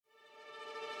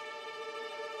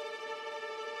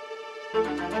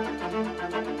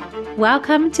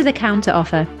Welcome to The Counter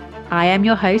Offer. I am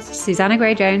your host, Susanna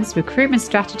Gray-Jones, recruitment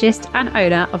strategist and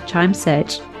owner of Chime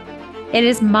Search. It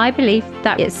is my belief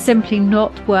that it's simply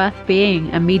not worth being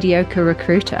a mediocre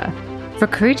recruiter.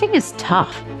 Recruiting is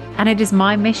tough, and it is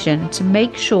my mission to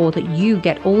make sure that you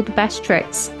get all the best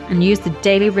tricks and use the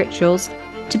daily rituals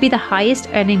to be the highest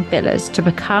earning billers to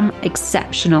become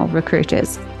exceptional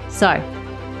recruiters. So,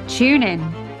 tune in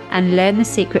and learn the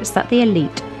secrets that the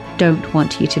elite don't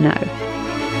want you to know.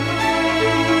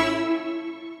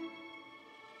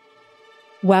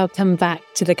 Welcome back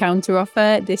to The Counter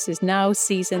Offer. This is now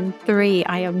season 3.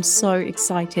 I am so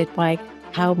excited by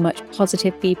how much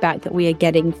positive feedback that we are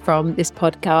getting from this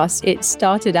podcast. It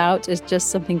started out as just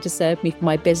something to serve me for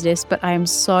my business, but I am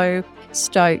so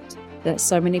stoked that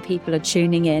so many people are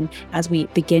tuning in as we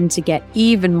begin to get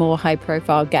even more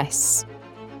high-profile guests.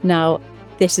 Now,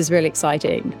 this is really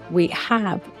exciting. We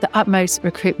have the utmost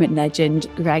recruitment legend,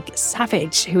 Greg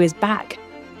Savage, who is back.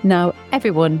 Now,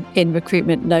 everyone in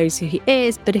recruitment knows who he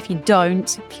is, but if you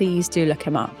don't, please do look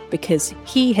him up because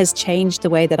he has changed the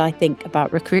way that I think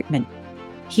about recruitment.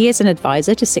 He is an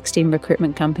advisor to 16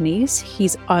 recruitment companies.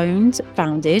 He's owned,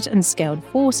 founded, and scaled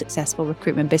 4 successful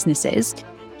recruitment businesses.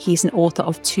 He's an author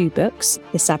of 2 books,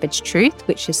 The Savage Truth,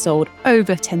 which has sold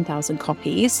over 10,000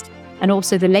 copies, and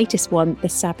also the latest one, The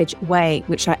Savage Way,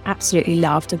 which I absolutely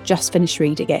loved. I've just finished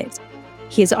reading it.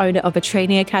 He is owner of a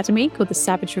training academy called the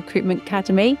Savage Recruitment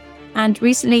Academy, and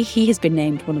recently he has been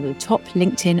named one of the top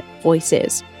LinkedIn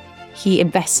voices. He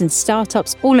invests in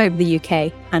startups all over the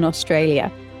UK and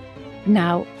Australia.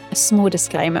 Now, a small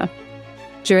disclaimer.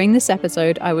 During this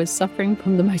episode, I was suffering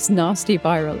from the most nasty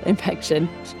viral infection.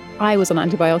 I was on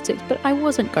antibiotics, but I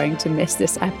wasn't going to miss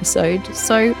this episode,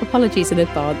 so apologies in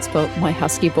advance for my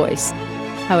husky voice.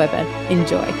 However,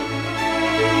 enjoy.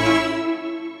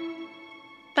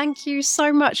 Thank you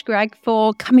so much, Greg,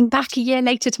 for coming back a year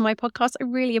later to my podcast. I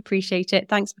really appreciate it.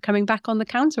 Thanks for coming back on The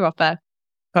Counter Offer.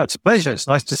 Oh, it's a pleasure. It's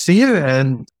nice to see you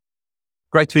and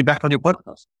great to be back on your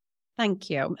podcast. Thank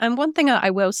you. And one thing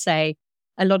I will say,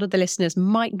 a lot of the listeners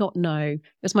might not know, it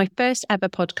was my first ever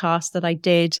podcast that I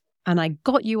did, and I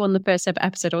got you on the first ever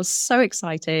episode. I was so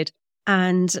excited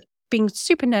and being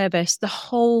super nervous. The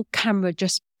whole camera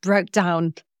just broke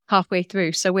down halfway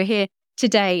through. So we're here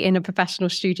today in a professional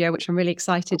studio, which I'm really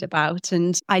excited about.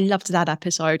 And I loved that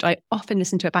episode. I often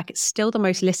listen to it back. It's still the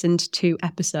most listened to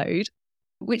episode,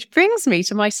 which brings me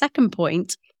to my second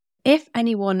point. If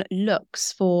anyone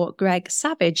looks for Greg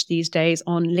Savage these days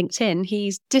on LinkedIn,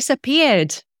 he's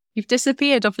disappeared. You've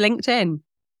disappeared off LinkedIn.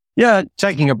 Yeah,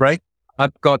 taking a break.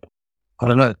 I've got,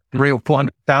 300,000 or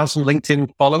 400,000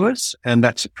 LinkedIn followers, and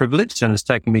that's a privilege, and it's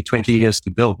taken me 20 years to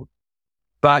build.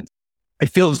 But it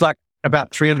feels like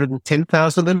about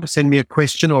 310,000 of them send me a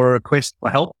question or a request for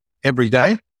help every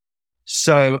day.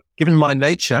 So given my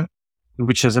nature,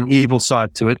 which has an evil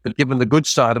side to it, but given the good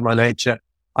side of my nature,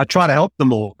 I try to help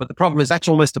them all. But the problem is that's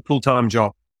almost a full-time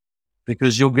job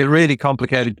because you'll get really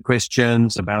complicated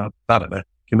questions about,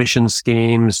 commission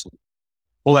schemes,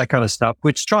 all that kind of stuff,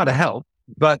 which try to help.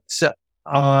 But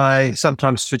I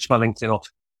sometimes switch my LinkedIn off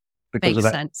because of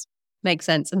that. Makes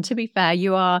sense. And to be fair,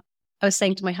 I was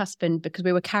saying to my husband, because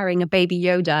we were carrying a baby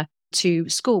Yoda to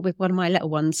school with one of my little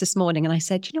ones this morning. And I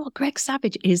said, you know what? Greg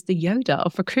Savage is the Yoda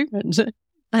of recruitment.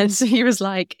 And so he was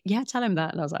like, yeah, tell him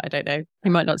that. And I was like, I don't know. He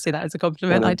might not see that as a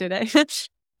compliment. I don't know.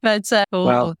 But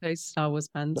all those Star Wars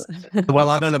fans. Well,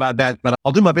 I don't know about that, but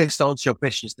I'll do my best to answer your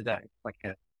questions today.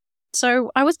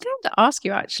 So I was going to ask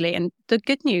you actually, and the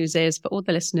good news is for all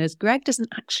the listeners, Greg doesn't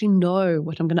actually know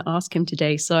what I'm going to ask him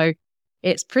today. So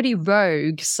it's pretty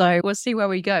rogue, so we'll see where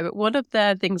we go. But one of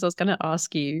the things I was going to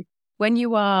ask you, when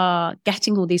you are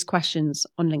getting all these questions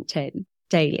on LinkedIn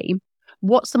daily,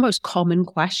 what's the most common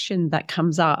question that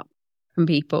comes up from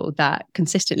people that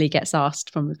consistently gets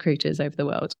asked from recruiters over the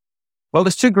world? Well,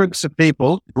 there's 2 groups of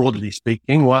people, broadly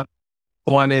speaking.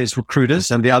 One is recruiters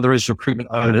and the other is recruitment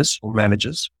owners or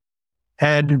managers.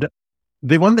 And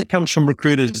the one that comes from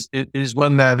recruiters is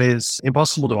one that is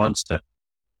impossible to answer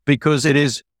because it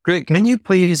is, Greg, can you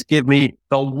please give me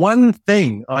the one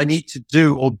thing I need to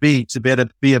do or be to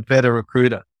be a better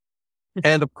recruiter?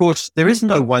 And of course, there is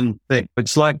no one thing.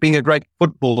 It's like being a great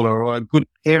footballer or a good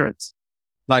parent.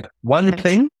 Like one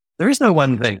thing, there is no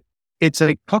one thing. It's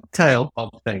a cocktail of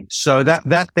things. So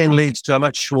that then leads to a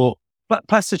much more,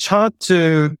 plus it's hard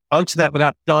to answer that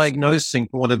without diagnosing,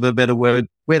 for want of a better word,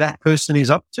 where that person is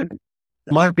up to.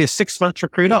 It might be a 6-month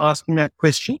recruiter asking that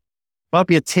question. It might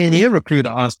be a 10-year recruiter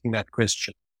asking that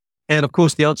question. And of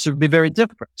course, the answer would be very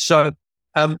different. So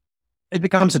it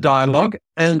becomes a dialogue,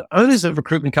 and owners of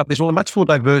recruitment companies will have a much more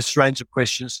diverse range of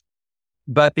questions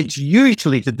but it's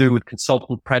usually to do with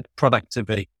consultant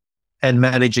productivity and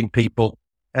managing people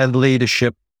and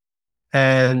leadership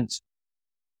and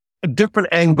different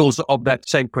angles of that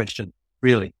same question,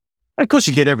 really. Of course,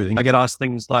 you get everything. I get asked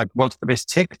things like, what's the best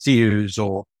tech to use?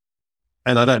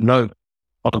 And I don't know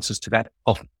answers to that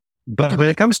often. But when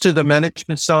it comes to the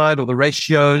management side or the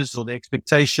ratios or the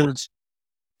expectations,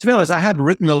 to be honest, I have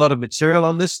written a lot of material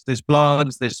on this. There's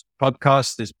blogs, there's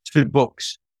podcasts, there's 2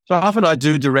 books. So often I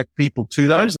do direct people to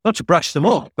those, not to brush them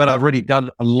off, but I've already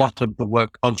done a lot of the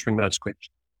work answering those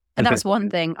questions. And that's one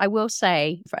thing I will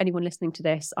say for anyone listening to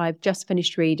this. I've just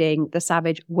finished reading The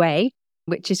Savage Way,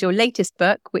 which is your latest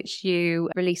book, which you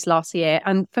released last year.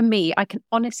 And for me, I can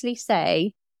honestly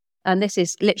say, and this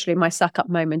is literally my suck up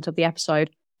moment of the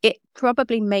episode,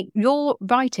 your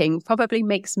writing probably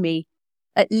makes me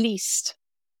at least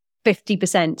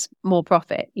 50% more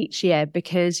profit each year,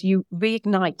 because you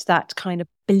reignite that kind of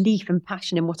belief and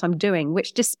passion in what I'm doing,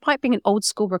 which despite being an old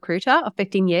school recruiter of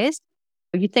 15 years,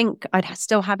 you think I'd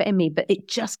still have it in me, but it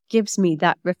just gives me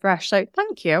that refresh. So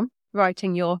thank you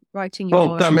writing your.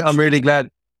 Well, I'm really glad.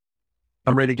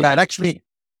 Actually,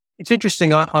 it's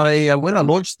interesting. I when I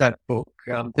launched that book,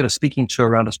 did a speaking tour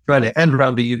around Australia and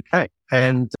around the UK,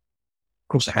 and of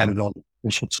course I had it on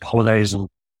holidays,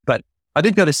 but I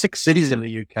did go to 6 cities in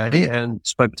the UK and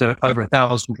spoke to over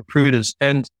 1,000 recruiters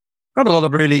and got a lot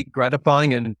of really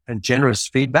gratifying and generous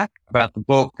feedback about the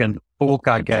book and the talk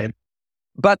I gave.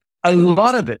 But a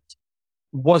lot of it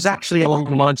was actually along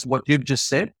the lines of what you've just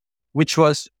said, which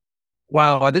was,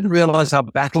 wow, I didn't realize how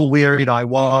battle wearied I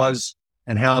was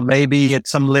and how maybe at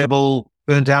some level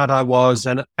burnt out I was.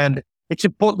 And it's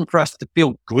important for us to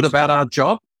feel good about our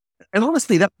job. And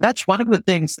honestly, that's one of the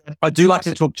things that I do like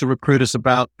to talk to recruiters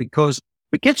about, because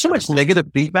we get so much negative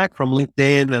feedback from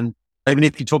LinkedIn. And even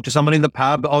if you talk to someone in the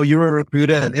pub, oh, you're a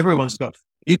recruiter, and everyone's got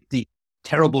 50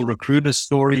 terrible recruiter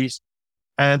stories.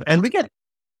 And we get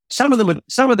some of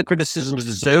the criticism is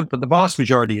deserved, but the vast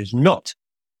majority is not.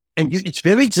 And it's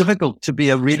very difficult to be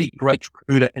a really great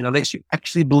recruiter unless you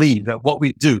actually believe that what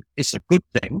we do is a good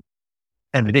thing,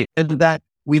 and it is, and that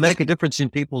we make a difference in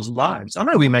people's lives. I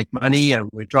know we make money and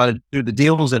we try to do the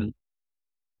deals and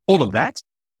all of that,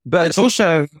 but it's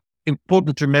also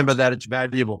important to remember that it's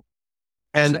valuable.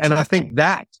 And I think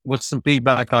that was some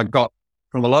feedback I got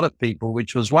from a lot of people,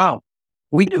 which was, wow,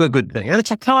 we do a good thing. And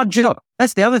it's a hard job.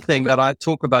 That's the other thing that I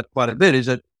talk about quite a bit, is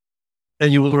that,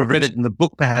 and you will have read it in the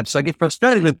book perhaps, I get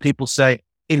frustrated when people say,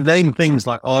 in name things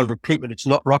like, oh, recruitment, it's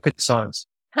not rocket science.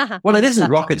 Well, it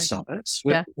isn't rocket science.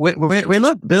 We're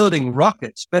not building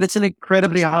rockets, but it's an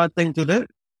incredibly hard thing to do.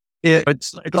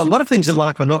 It's a lot of things in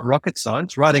life are not rocket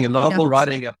science. Writing a novel,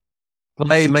 writing a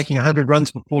play, making 100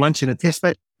 runs before lunch in a test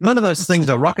match. None of those things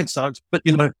are rocket science, but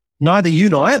neither you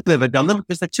nor I have ever done them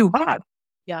because they're too hard.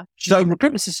 Yeah. So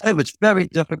recruitment is a very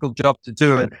difficult job to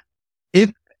do. And if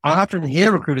I often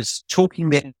hear recruiters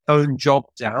talking their own job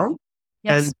down,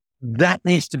 and that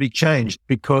needs to be changed,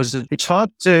 because it's hard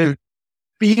to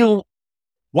feel,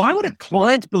 why would a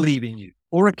client believe in you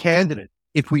or a candidate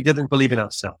if we didn't believe in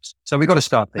ourselves? So we've got to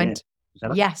start there.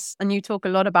 Yes. And you talk a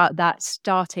lot about that,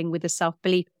 starting with the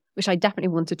self-belief, which I definitely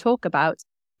want to talk about.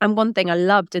 And one thing I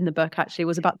loved in the book actually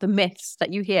was about the myths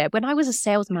that you hear. When I was a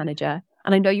sales manager,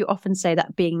 and I know you often say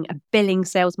that being a billing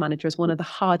sales manager is one of the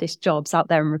hardest jobs out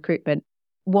there in recruitment.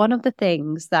 One of the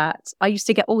things that I used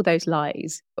to get all those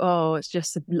lies, oh, it's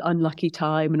just an unlucky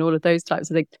time and all of those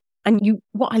types of things. And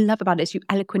what I love about it is you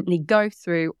eloquently go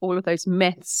through all of those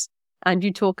myths and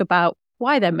you talk about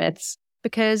why they're myths.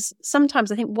 Because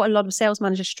sometimes I think what a lot of sales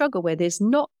managers struggle with is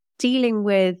not dealing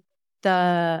with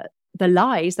the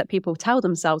lies that people tell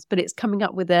themselves, but it's coming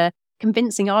up with a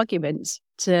convincing argument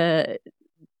to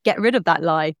get rid of that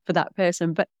lie for that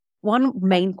person. But one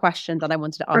main question that I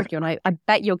wanted to ask you, and I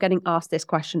bet you're getting asked this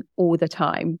question all the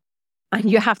time, and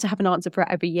you have to have an answer for it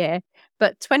every year.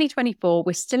 But 2024,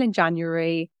 we're still in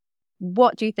January.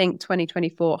 What do you think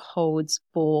 2024 holds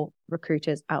for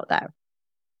recruiters out there?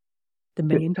 The $1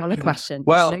 million question.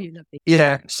 Well,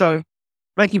 yeah. So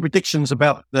making predictions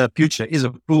about the future is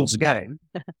a fool's game.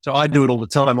 So I do it all the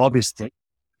time, obviously.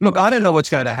 Look, I don't know what's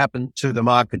going to happen to the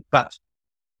market, but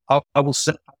I will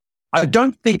say, I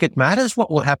don't think it matters what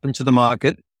will happen to the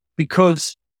market,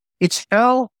 because it's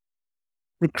how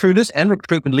recruiters and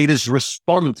recruitment leaders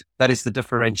respond that is the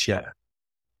differentiator.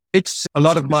 It's a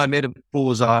lot of my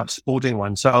metaphors are sporting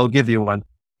ones, so I'll give you one.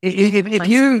 If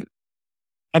you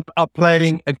are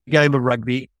playing a game of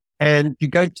rugby and you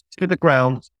go to the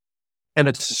ground and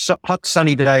it's a hot,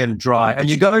 sunny day and dry, and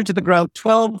you go to the ground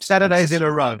 12 Saturdays in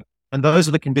a row, and those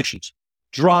are the conditions: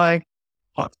 dry,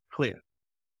 hot, clear.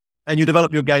 and you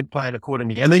develop your game plan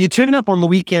accordingly. And then you turn up on the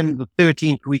weekend, the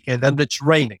 13th weekend, and it's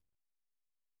raining.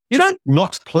 You don't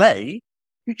not play,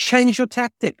 you change your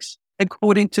tactics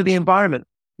according to the environment.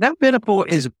 That metaphor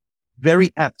is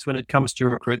very apt when it comes to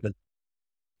recruitment.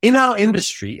 In our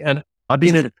industry, and I've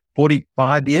been in it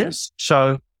 45 years,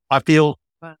 so I feel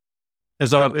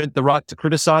as though I've earned the right to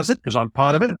criticize it because I'm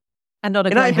part of it. And not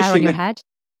a grey hair on your head.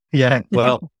 Yeah,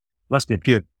 well, must be a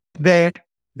few.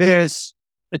 There's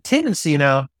a tendency in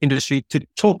our industry to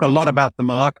talk a lot about the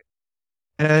market.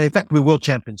 In fact, we're world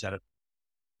champions at it.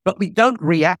 But we don't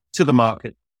react to the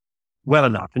market well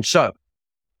enough. And so,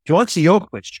 to answer your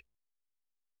question,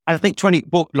 I think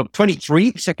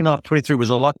 23, second half 23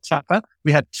 was a lot tougher.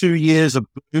 We had 2 years of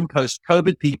boom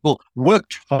post-COVID. People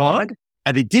worked hard,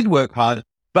 and they did work hard.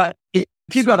 But if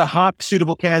you got a hard,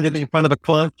 suitable candidate in front of a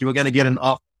client, you were going to get an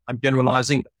offer. I'm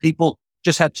generalizing. People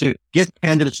just had to get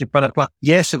candidates in front of clients.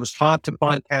 Yes, it was hard to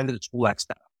find candidates, all that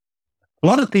stuff. A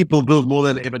lot of people build more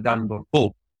than they've ever done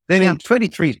before. Then in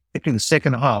 23, particularly the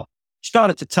second half,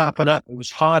 started to toughen up. It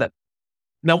was harder.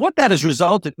 Now, what that has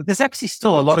resulted, there's actually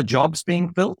still a lot of jobs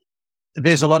being filled.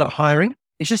 There's a lot of hiring.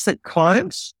 It's just that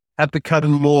clients have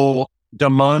become more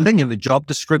demanding in the job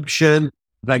description.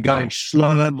 They're going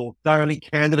slower, more thoroughly.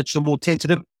 Candidates are more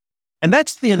tentative. And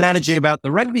that's the analogy about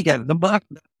the rugby game.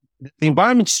 The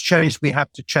environment's changed. We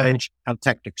have to change our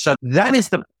tactics. So that is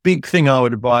the big thing I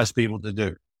would advise people to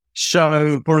do.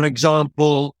 So for an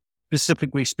example,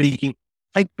 specifically speaking,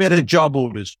 take better job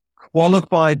orders,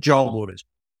 qualified job orders,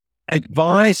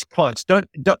 advise clients.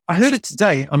 I heard it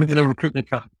today. I'm in a recruitment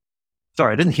company.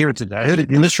 Sorry, I didn't hear it today. I heard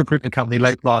it in this recruitment company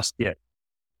late last year,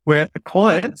 where a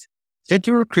client said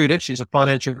to a recruiter, she's a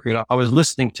financial recruiter. I was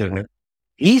listening to her.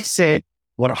 He said,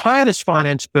 I want to hire this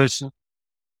finance person,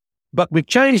 but we've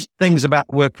changed things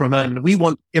about work from home. We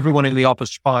want everyone in the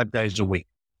office 5 days a week.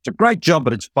 It's a great job,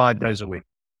 but it's 5 days a week.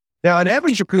 Now, an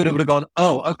average recruiter would have gone,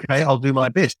 oh, okay, I'll do my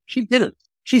best. She didn't.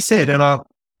 She said, and I'll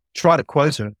try to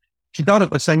quote her, she started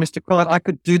by saying, Mr. Client, I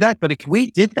could do that, but if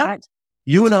we did that,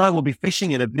 you and I will be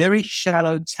fishing in a very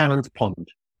shallow talent pond.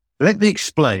 Let me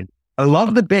explain. A lot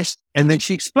of the best, and then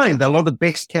she explained that a lot of the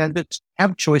best candidates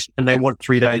have choice and they want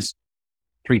 3 days,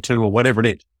 3-2 or whatever it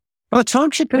is. By the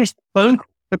time she finished the phone call,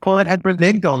 the client had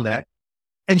reneged on that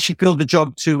and she filled the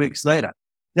job 2 weeks later.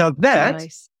 Now that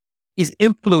is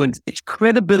influence. It's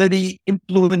credibility,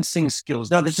 influencing skills.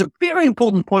 Now there's a very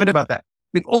important point about that.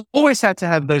 We've always had to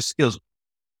have those skills.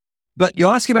 But you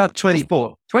ask about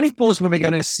 24. 24 is when we're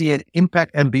going to see an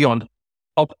impact and beyond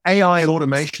of AI and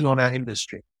automation on our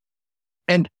industry.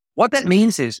 And what that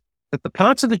means is that the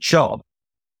parts of the job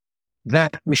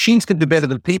that machines can do better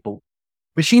than people,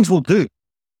 machines will do.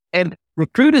 And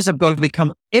recruiters have got to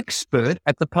become expert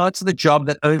at the parts of the job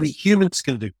that only humans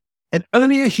can do. And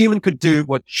only a human could do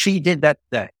what she did that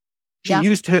day.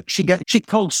 She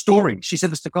told stories. She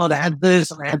said, Mr. Client, I had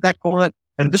this and I had that client.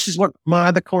 And this is what my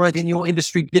other client in your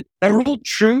industry did. They were all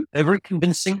true. They're very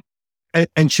convincing.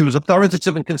 And she was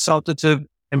authoritative and consultative.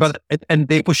 And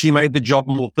therefore she made the job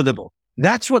more fillable.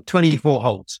 That's what 24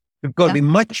 holds. We've got to be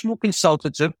much more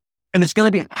consultative. And it's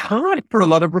going to be hard for a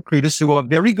lot of recruiters who are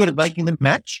very good at making them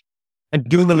match and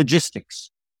doing the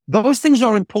logistics. Those things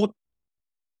are important,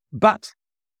 but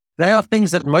they are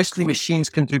things that mostly machines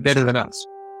can do better than us.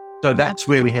 So that's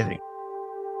where we're heading.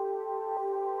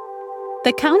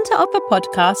 The Counter Offer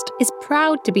podcast is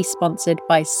proud to be sponsored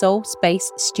by Soul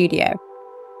Space Studio.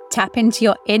 Tap into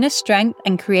your inner strength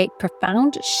and create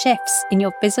profound shifts in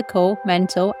your physical,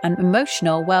 mental, and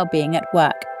emotional well-being at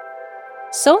work.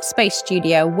 Soul Space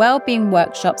Studio well-being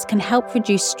workshops can help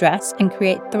reduce stress and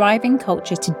create thriving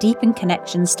cultures to deepen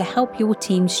connections to help your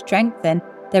team strengthen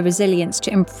their resilience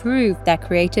to improve their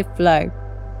creative flow.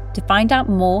 To find out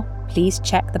more, please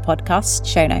check the podcast's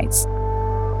show notes.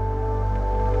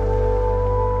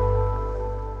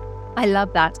 I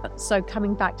love that. So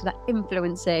coming back to that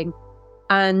influencing,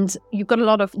 and you've got a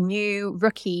lot of new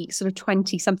rookie sort of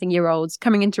 20-something-year-olds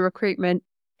coming into recruitment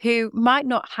who might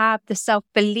not have the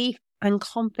self-belief and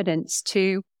confidence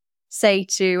to say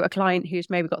to a client who's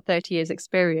maybe got 30 years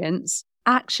experience,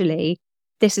 actually,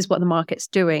 this is what the market's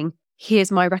doing.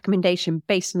 Here's my recommendation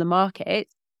based on the market.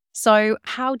 So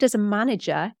how does a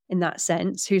manager in that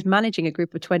sense, who's managing a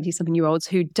group of 20-something-year-olds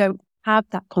who don't have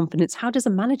that confidence, how does a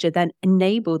manager then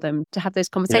enable them to have those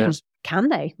conversations? Yeah. Can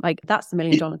they? That's the $1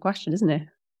 million question, isn't it?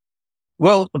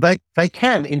 Well, they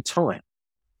can in time.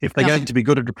 If they're going to be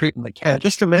good at recruitment, they can.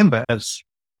 Just remember, as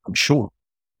I'm sure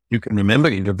you can remember,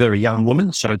 you're a very young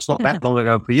woman, so it's not that long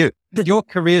ago for you. Your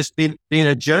career's been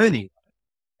a journey,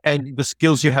 and the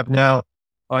skills you have now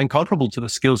are incomparable to the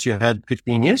skills you had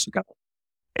 15 years ago.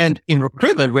 And in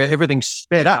recruitment, where everything's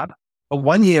sped up, a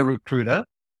 1-year recruiter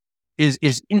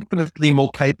is infinitely more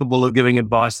capable of giving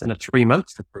advice than a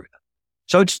 3-month recruiter.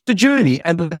 So it's the journey,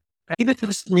 and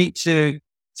leaders need to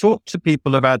talk to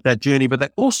people about that journey, but they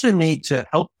also need to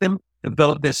help them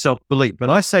develop their self-belief.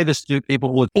 And I say this to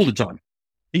people all the time.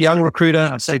 The young recruiter,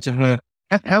 I say to her,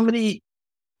 how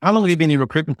long have you been in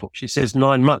recruitment for? She says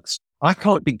 9 months. I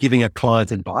can't be giving a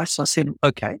client advice. I said,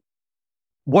 okay,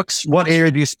 what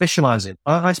area do you specialize in?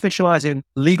 I specialize in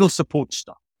legal support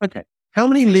staff. Okay. How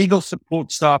many legal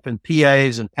support staff and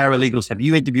PAs and paralegals have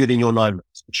you interviewed in your 9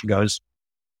 months? And she goes,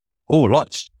 oh,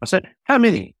 lots. I said, how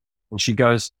many? And she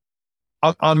goes,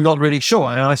 I'm not really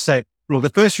sure. And I say, well, the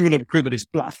first rule of recruitment is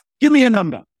bluff. Give me a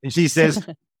number. And she says,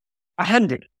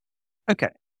 100. Okay.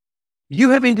 You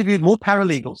have interviewed more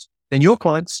paralegals than your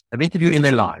clients have interviewed in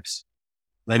their lives.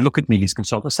 They look at me, these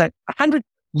consultants, say, 100.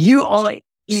 You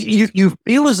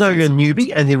feel as though you're a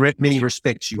newbie, and in many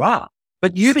respects you are,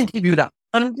 but you've interviewed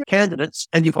 100 candidates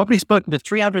and you've probably spoken to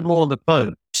 300 more on the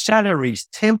phone. Salaries,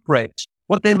 temp rates,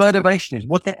 what their motivation is,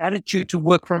 what their attitude to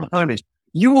work from home is.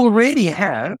 You already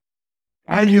have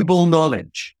valuable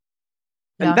knowledge.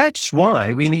 And that's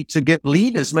why we need to get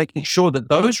leaders making sure that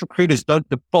those recruiters don't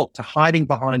default to hiding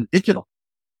behind digital,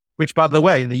 which, by the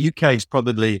way, in the UK is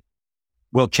probably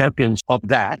world champions of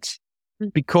that,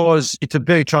 because it's a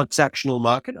very transactional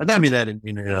market. I don't mean that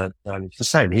it's the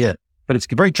same here, but it's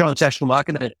a very transactional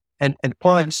market, and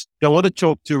clients don't want to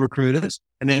talk to recruiters,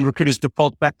 and then recruiters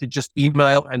default back to just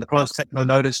email, and the clients take no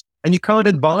notice, and you can't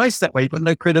advise that way. You've got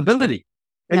no credibility.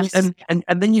 And,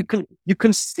 and then you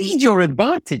concede your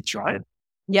advantage, right?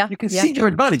 Yeah. You concede your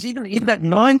advantage. Even that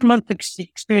 9-month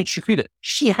experience recruiter,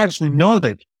 she has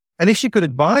knowledge. And if she could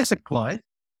advise a client,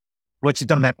 well, she's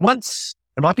done that once,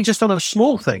 it might be just on a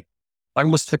small thing. Like,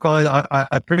 Mr. Client, I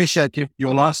appreciate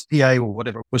your last PA or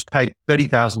whatever was paid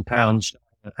 £30,000,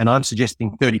 and I'm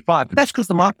suggesting 35, but that's because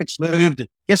the market's moved.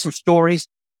 Here's some stories.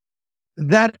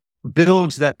 That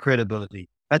builds that credibility.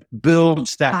 That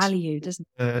builds that value, doesn't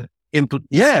it?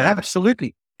 Yeah,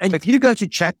 absolutely. And if you go to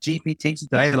ChatGPT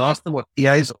today and ask them what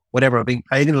PAs or whatever are being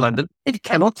paid in London, it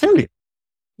cannot tell you.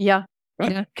 Yeah.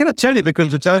 Right? It cannot tell you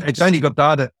because it's only got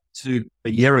data to a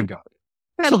year ago.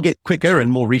 That'll get quicker and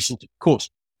more recent, of course.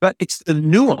 But it's the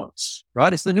nuance,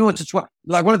 right? It's the nuance. It's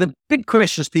like one of the big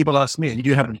questions people ask me, and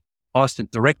you haven't asked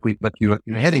it directly, but you're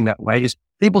heading that way, is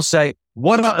people say,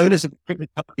 what are owners of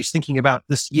recruitment companies thinking about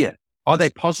this year? Are they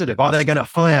positive? Are they going to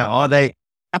hire? Are they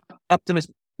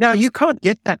optimistic? Now, you can't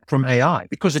get that from AI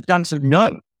because it doesn't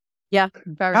know. Yeah.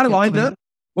 Very How do I point. know?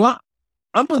 Well,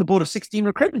 I'm on the board of 16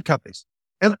 recruitment companies,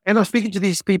 and I'm speaking to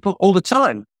these people all the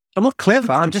time. I'm not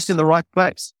clever. I'm just in the right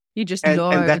place. You just know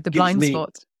the blind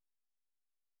spot.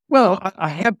 Well, I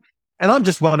have, and I'm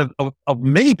just one of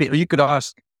many people. You could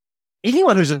ask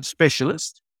anyone who's a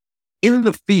specialist in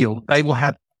the field, they will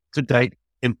have to-date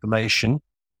information,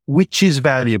 which is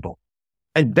valuable.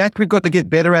 And that we've got to get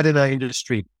better at in our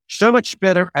industry. So much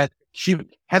better at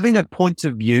having a point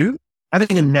of view,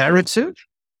 having a narrative,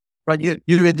 right?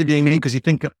 You're interviewing me because you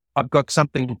think I've got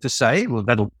something to say. Well,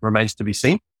 that remains to be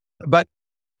seen. But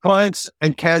clients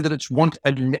and candidates want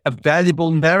a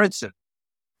valuable narrative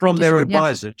from their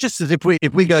advisor. Just as if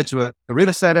we go to a real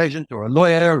estate agent or a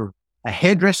lawyer or a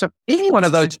hairdresser, any one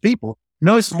of those people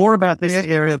knows more about their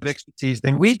area of expertise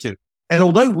than we do. And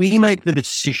although we make the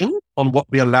decision on what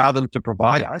we allow them to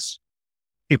provide us,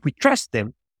 if we trust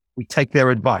them, we take their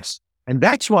advice. And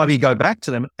that's why we go back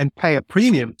to them and pay a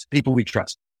premium to people we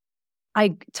trust.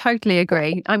 I totally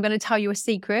agree. I'm going to tell you a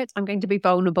secret. I'm going to be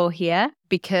vulnerable here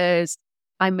because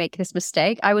I make this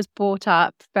mistake. I was brought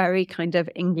up very kind of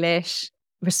English,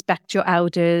 respect your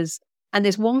elders. And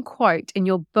there's one quote in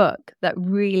your book that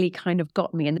really kind of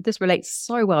got me. And this relates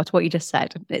so well to what you just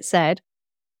said. It said,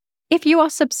 if you are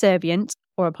subservient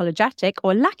or apologetic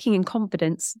or lacking in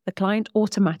confidence, the client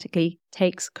automatically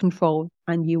takes control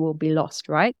and you will be lost,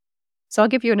 right? So I'll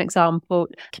give you an example.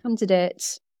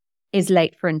 Candidate is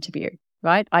late for interview,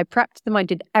 right? I prepped them. I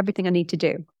did everything I need to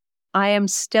do. I am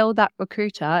still that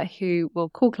recruiter who will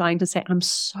call client and say, I'm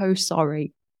so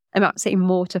sorry. I'm absolutely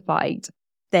mortified.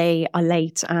 They are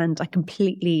late and I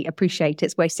completely appreciate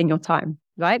it's wasting your time,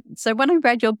 right? So when I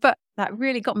read your book, that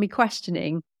really got me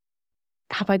questioning,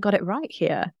 have I got it right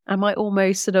here? Am I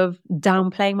almost sort of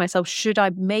downplaying myself? Should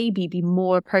I maybe be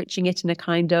more approaching it in a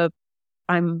kind of,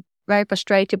 I'm very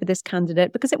frustrated with this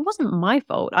candidate because it wasn't my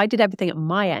fault. I did everything at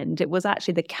my end. It was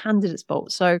actually the candidate's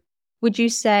fault. So would you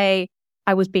say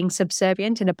I was being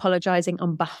subservient and apologizing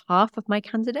on behalf of my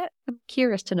candidate? I'm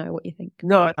curious to know what you think.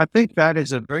 No, I think that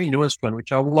is a very nuanced one,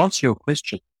 which I will answer your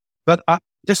question. But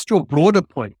just your broader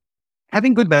point,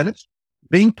 having good manners,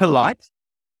 being polite,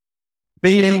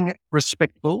 being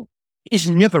respectful is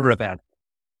never about it.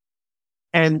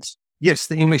 And yes,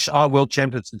 the English are world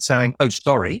champions in saying, oh,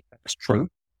 sorry, that's true.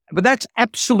 But that's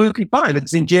absolutely fine.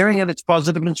 It's endearing and it's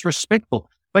positive and it's respectful.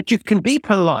 But you can be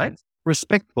polite,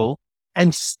 respectful,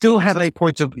 and still have a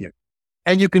point of view.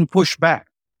 And you can push back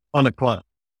on a client.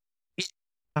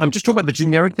 I'm just talking about the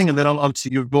generic thing and then I'll answer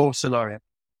your scenario.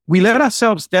 We let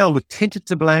ourselves down with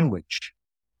tentative language,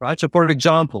 right? So for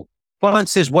example, client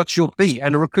says, what's your fee?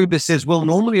 And a recruiter says, well,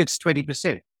 normally it's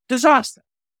 20%. Disaster.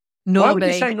 Why would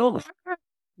you say normally?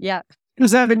 Yeah.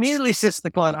 Because that immediately sets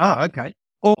the client, okay.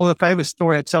 Or the famous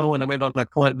story I tell when I went on a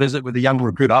client visit with a young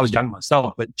recruiter. I was young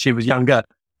myself, but she was younger.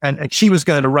 And she was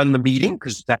going to run the meeting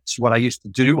because that's what I used to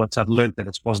do once I'd learned that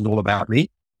it wasn't all about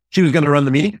me. She was going to run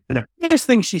the meeting. And the first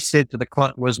thing she said to the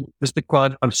client was, Mr.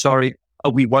 Client, I'm sorry,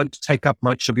 we won't take up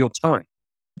much of your time.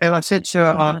 And I said to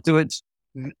her afterwards,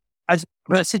 I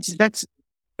said, that's,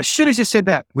 as soon as you said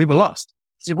that, we were lost.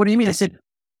 She said, what do you mean? I said,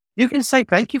 you can say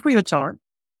thank you for your time.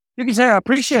 You can say, I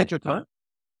appreciate your time.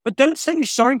 But don't say you're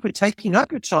sorry for taking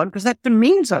up your time because that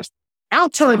demeans us. Our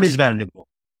time is valuable,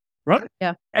 right?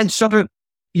 Yeah. And so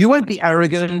you won't be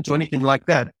arrogant or anything like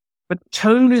that. But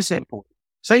tone is important.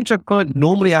 Saying to a client,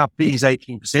 normally our fee is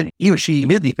 18%. He or she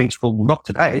immediately thinks, well, not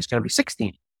today. It's going to be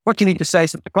 16. What you need to say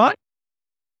is to the client,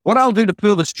 what I'll do to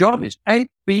fill this job is A,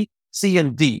 B, C,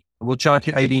 and D. We'll charge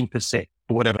you 18%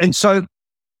 or whatever. And so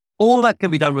all that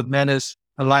can be done with manners,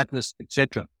 politeness,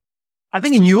 etc. I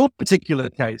think in your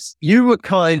particular case, you were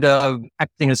kind of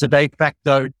acting as a de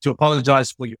facto to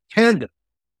apologize for your candidate.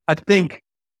 I think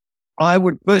I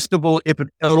would, first of all,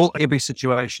 every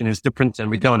situation is different and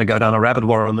we don't want to go down a rabbit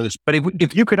hole on this, but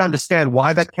if you could understand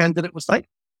why that candidate was late,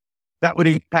 that would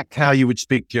impact how you would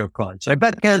speak to your client. So if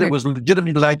that candidate was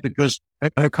legitimately late because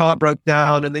her car broke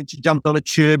down and then she jumped on a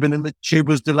tube and then the tube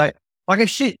was delayed,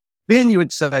 then you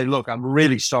would say, look, I'm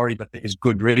really sorry, but there's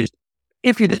good reason.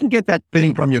 If you didn't get that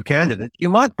feeling from your candidate, you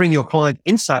might bring your client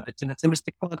inside it and say, Mr.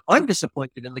 Client, I'm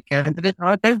disappointed in the candidate.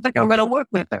 I don't think I'm going to work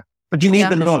with her. But you need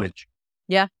the knowledge.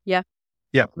 Yeah.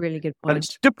 Really good point. But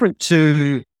it's different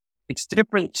to, you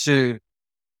said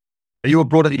you were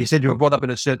brought up in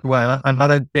a certain way. And I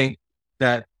don't think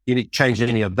that you need to change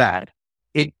any of that.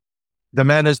 The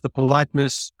manners, the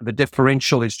politeness, the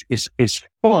differential is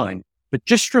fine. But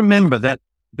just remember that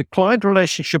the client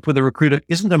relationship with a recruiter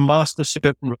isn't a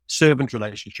master-servant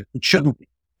relationship. It shouldn't be.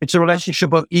 It's a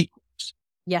relationship of equals.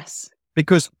 Yes.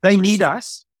 Because they need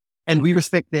us and we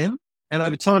respect them. And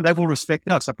over time, they will respect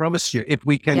us, I promise you, if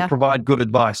we can provide good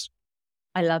advice.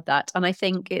 I love that. And I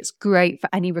think it's great for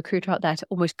any recruiter out there to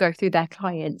almost go through their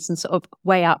clients and sort of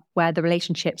weigh up where the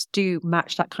relationships do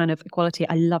match that kind of equality.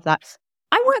 I love that.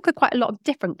 I work with quite a lot of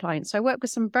different clients. So I work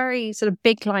with some very sort of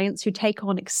big clients who take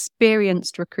on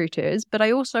experienced recruiters, but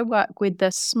I also work with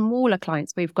the smaller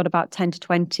clients. We've got about 10 to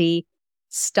 20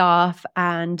 staff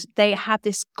and they have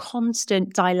this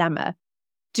constant dilemma.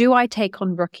 Do I take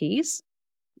on rookies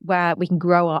where we can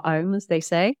grow our own, as they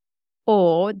say?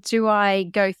 Or do I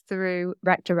go through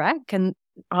rec to rec? And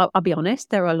I'll be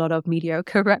honest, there are a lot of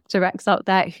mediocre rec to recs out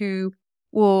there who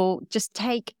will just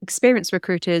take experienced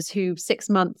recruiters who 6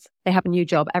 months, they have a new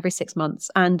job every 6 months.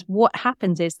 And what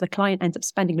happens is the client ends up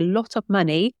spending a lot of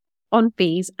money on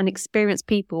fees and experienced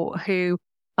people who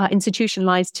are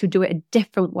institutionalized to do it a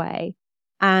different way.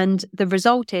 And the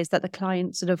result is that the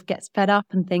client sort of gets fed up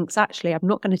and thinks, actually, I'm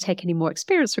not going to take any more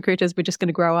experienced recruiters. We're just going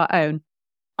to grow our own.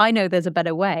 I know there's a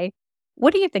better way.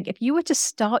 What do you think? If you were to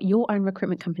start your own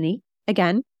recruitment company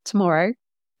again tomorrow,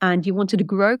 and you wanted to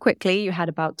grow quickly, you had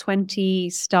about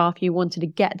 20 staff, you wanted to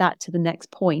get that to the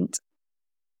next point,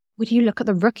 would you look at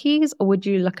the rookies or would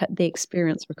you look at the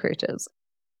experienced recruiters?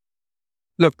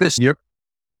 Look, this year,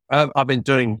 I've been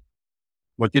doing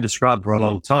what you described for a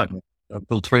long time. I've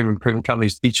built 3 recruitment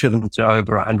companies, each of them to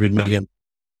over 100 million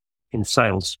in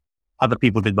sales. Other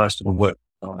people did most of the work.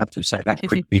 I'll have to say that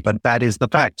quickly, but that is the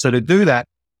fact. So to do that,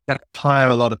 you have to hire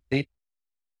a lot of people.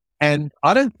 And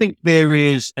I don't think there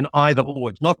is an either or.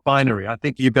 It's not binary. I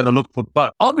think you've got to look for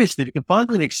both. Obviously, you can find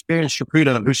an experienced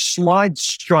recruiter who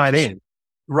slides right in,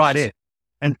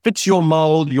 and fits your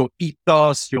mold, your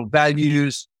ethos, your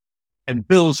values, and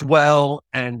builds well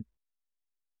and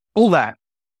all that.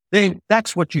 Then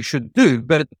that's what you should do.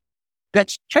 But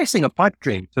that's chasing a pipe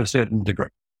dream to a certain degree.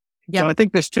 Yep. So I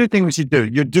think there's 2 things you do.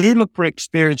 You do look for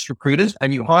experienced recruiters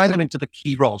and you hire them into the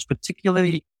key roles,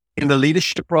 particularly in the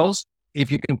leadership roles, if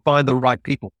you can find the right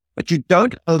people. But you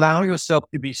don't allow yourself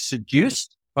to be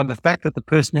seduced by the fact that the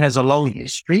person has a long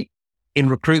history in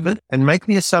recruitment and make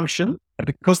the assumption that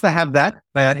because they have that,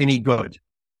 they are any good.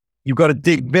 You've got to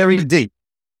dig very deep.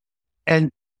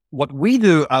 And what we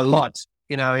do a lot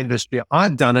in our industry,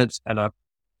 I've done it and I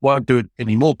won't do it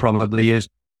anymore probably, is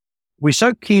we're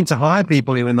so keen to hire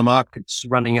people in the markets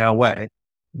running our way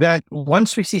that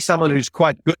once we see someone who's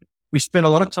quite good, we spend a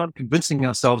lot of time convincing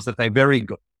ourselves that they're very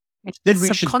good. Then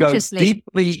we should go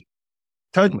deeply,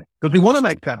 totally, because we want to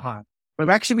make that hire. But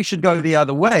actually we should go the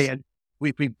other way. And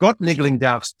we've got niggling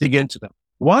doubts, dig into them.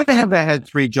 Why have they had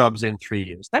 3 jobs in 3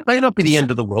 years? That may not be the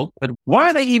end of the world, but why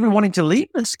are they even wanting to leave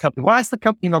this company? Why is the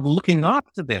company not looking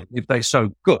after them if they're so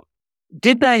good?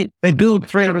 Did they build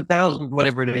 300,000,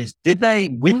 whatever it is? Did they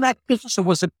win that business or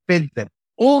was it fed them?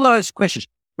 All those questions.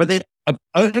 But then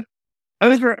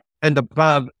over and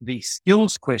above the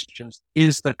skills questions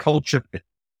is the culture fit.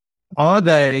 Are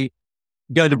they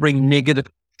going to bring negative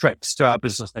traits to our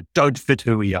business that don't fit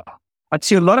who we are? I'd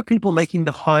see a lot of people making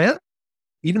the hire,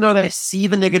 even though they see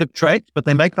the negative traits, but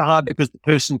they make the hire because the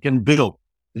person can build.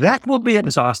 That will be a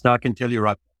disaster, I can tell you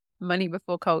right. Money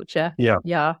before culture. Yeah.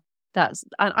 Yeah.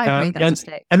 I made that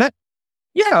mistake. And that,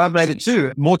 I've made it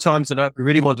too, more times than I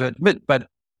really want to admit.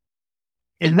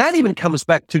 And that even comes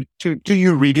back to do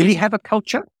you really have a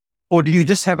culture? Or do you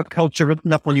just have a culture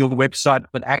written up on your website,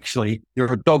 but actually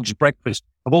you're a dog's breakfast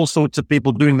of all sorts of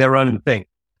people doing their own thing?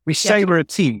 We say we're a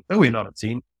team. No, we're not a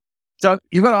team. So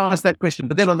you've got to ask that question.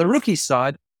 But then on the rookie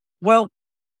side, well,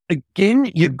 again,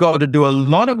 you've got to do a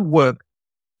lot of work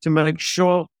to make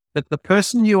sure that the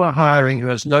person you are hiring who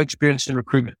has no experience in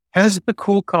recruitment has the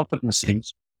core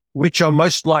competencies which are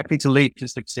most likely to lead to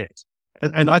success.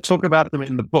 And I talk about them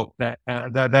in the book, that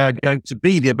they're going to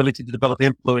be the ability to develop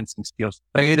influencing skills.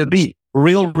 They're going to be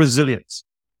real resilience.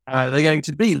 They're going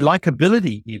to be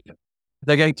likability even.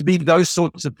 They're going to be those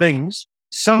sorts of things.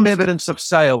 Some evidence of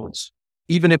sales,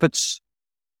 even if it's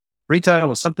retail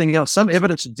or something else, some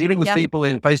evidence of dealing with people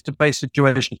in face-to-face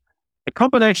situations. A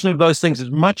combination of those things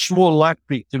is much more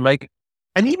likely to make,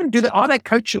 and even are they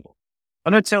coachable? I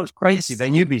know it sounds crazy. They're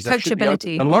newbies.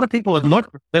 Coachability. A lot of people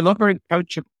they're not very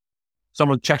coachable.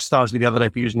 Someone chastised me the other day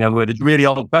for using that word. It's really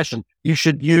old-fashioned. You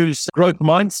should use growth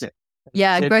mindset.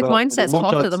 Yeah, growth mindset's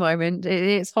hot at the moment.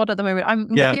 It's hot at the moment. I'm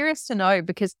curious to know,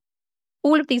 because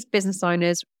all of these business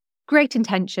owners, great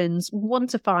intentions, want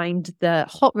to find the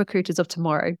hot recruiters of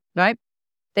tomorrow, right?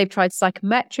 They've tried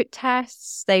psychometric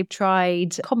tests. They've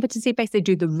tried competency-based. They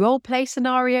do the role play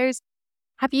scenarios.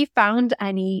 Have you found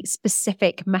any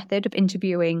specific method of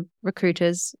interviewing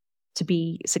recruiters to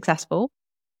be successful?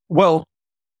 Well,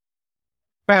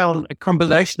 found a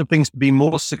combination of things to be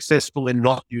more successful in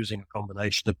not using a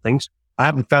combination of things. I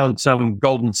haven't found some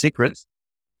golden secrets,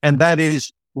 and that is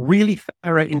really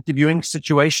thorough interviewing,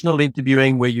 situational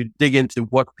interviewing, where you dig into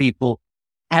what people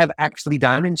have actually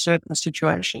done in certain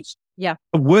situations. Yeah.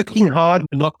 Working hard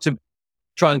not to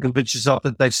try and convince yourself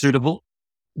that they're suitable.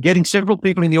 Getting several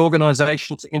people in the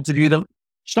organization to interview them.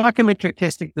 Psychometric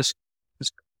testing, this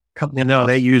company now,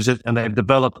 they use it and they've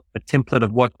developed a template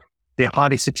of what their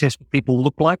highly successful people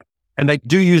look like. And they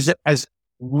do use it as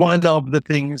one of the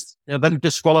things. They don't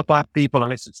disqualify people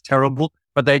unless it's terrible,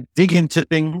 but they dig into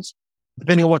things.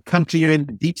 Depending on what country you're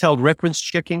in, detailed reference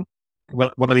checking.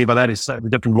 Well, what I mean by that is the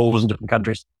different laws in different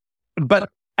countries. But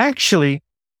actually,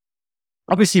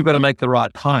 obviously, you've got to make the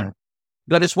right hire.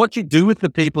 That is what you do with the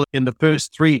people in the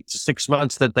first 3 to 6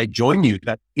 months that they join you.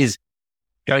 That is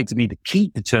going to be the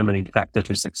key determining factor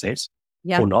to success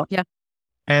or not. Yeah.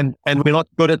 And we're not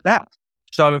good at that.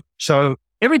 So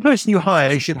every person you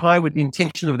hire, you should hire with the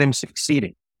intention of them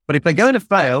succeeding. But if they're going to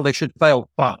fail, they should fail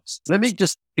fast. Let me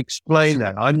just explain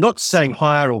that. I'm not saying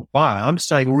hire or fire. I'm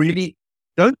saying really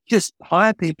don't just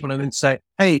hire people and then say,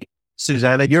 hey,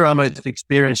 Susanna, you're our most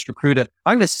experienced recruiter.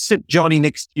 I'm going to sit Johnny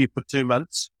next to you for 2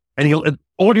 months and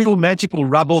audio magic will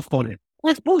rub off on him.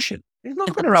 Well, that's bullshit. He's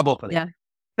not going to rub off on him.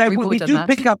 Yeah. We do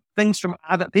pick up things from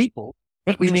other people,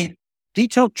 but we need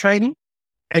detailed training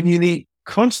and you need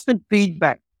constant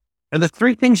feedback. And the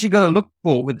 3 things you got to look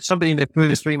for with somebody in their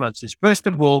first 3 months is, first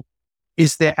of all,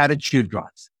 is their attitude right?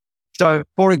 So,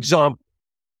 for example,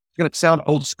 it's going to sound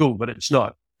old school, but it's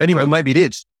not. Anyway, maybe it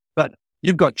is. But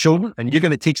you've got children and you're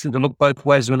going to teach them to look both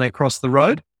ways when they cross the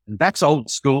road. And that's old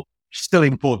school, still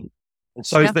important. And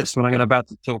so is this, what I'm about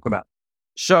to talk about.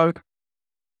 So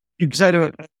you can say to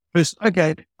a person,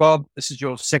 okay, Bob, this is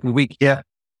your second week here.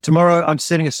 Tomorrow, I'm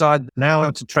setting aside an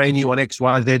hour to train you on X,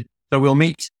 Y, Z. So we'll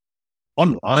meet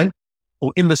online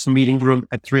or in this meeting room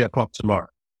at 3:00 tomorrow.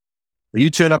 You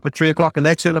turn up at 3:00 and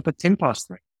they turn up at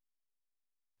 3:10.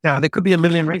 Now, there could be a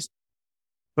million reasons.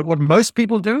 But what most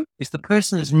people do is the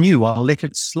person is new, I'll let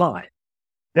it slide.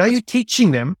 Now you're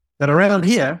teaching them that around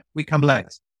here, we come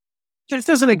late. Just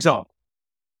as an example.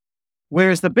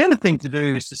 Whereas the better thing to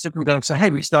do is to simply go and say, hey,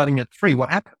 we're starting at 3.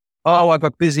 What happened? Oh, I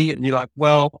got busy. And you're like,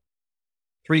 well,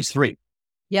 3's 3.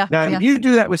 Yeah. Now, if you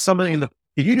do that with someone in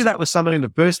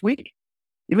the first week,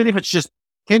 even if it's just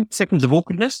 10 seconds of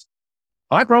awkwardness,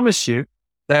 I promise you,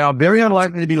 they are very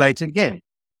unlikely to be late again.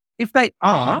 If they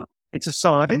are, it's a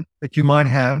sign that you might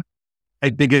have a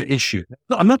bigger issue.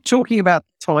 I'm not talking about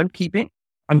timekeeping.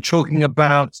 I'm talking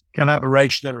about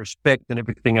collaboration and respect and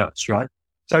everything else, right?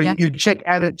 So you check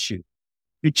attitude,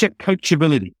 you check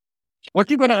coachability. What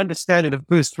you've got to understand in the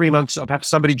first 3 months of have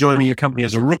somebody joining your company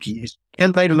as a rookie is,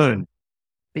 can they learn?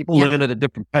 People learn at a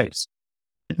different pace.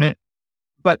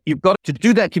 But you've got to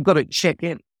do that. You've got to check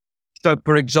in. So,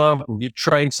 for example, you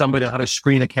train somebody how to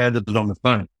screen a candidate on the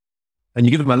phone, and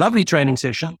you give them a lovely training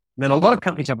session. Then a lot of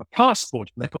companies have a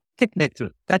passport and they put a tick next to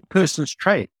it. That person's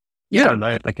trained. You don't know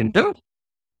if they can do it.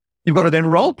 You've got to then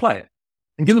role play it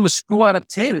and give them a score out of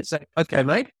 10 and say, okay,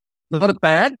 mate, not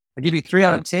bad. I give you 3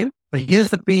 out of 10, but here's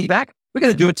the feedback. We're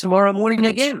going to do it tomorrow morning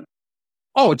again.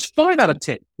 Oh, it's 5 out of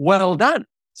 10. Well done.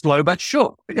 Slow but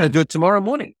sure. We're going to do it tomorrow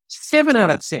morning. 7 out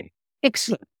of 10.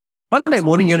 Excellent. Monday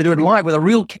morning, you're going to do it live with a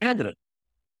real candidate.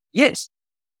 Yes.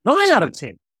 9 out of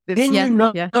 10. Then you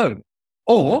know.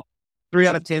 Or 3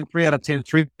 out of 10, 3 out of 10,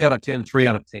 3 out of 10, 3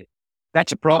 out of 10.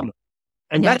 That's a problem.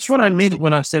 And that's what I meant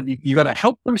when I said you got to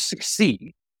help them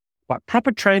succeed by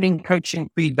proper training, coaching,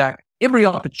 feedback, every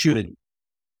opportunity.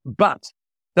 But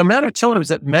the amount of times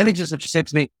that managers have said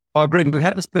to me, oh, Greg, we've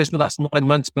had this person with us 9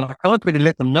 months, but I can't really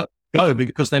let them go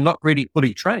because they're not really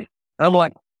fully trained. And I'm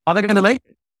like, are they going to make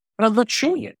it? But I'm not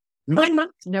sure yet. 9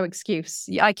 months. No excuse.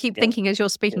 I keep thinking as you're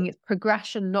speaking, it's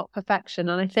progression, not perfection.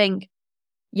 And I think,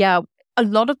 a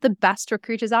lot of the best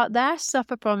recruiters out there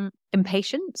suffer from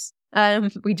impatience.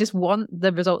 We just want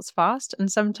the results fast.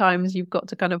 And sometimes you've got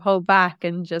to kind of hold back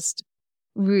and just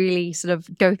really sort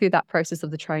of go through that process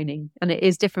of the training. And it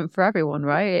is different for everyone,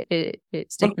 right?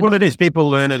 It's different. Well, it is. People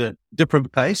learn at a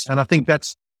different pace. And I think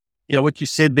that's, what you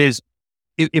said,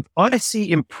 if I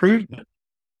see improvement,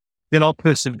 then I'll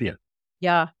persevere.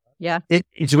 Yeah.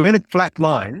 It's when it flat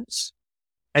lines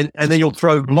and then you'll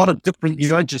throw a lot of different, you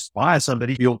don't just fire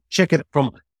somebody, you'll check it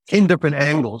from 10 different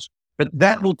angles, but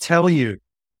that will tell you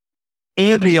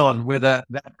early on whether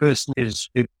that person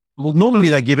well, normally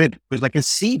they give it because they can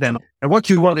see them. And what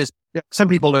you want is, some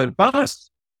people learn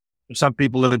fast, some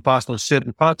people learn fast on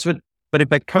certain parts of it, but if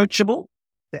they're coachable,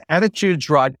 the attitude's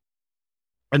right.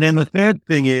 And then the third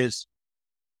thing is,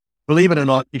 believe it or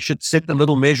not, you should set the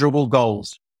little measurable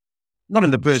goals. Not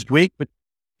in the first week, but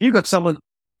you've got someone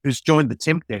who's joined the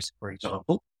temp desk, for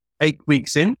example, 8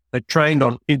 weeks in, they're trained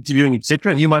on interviewing,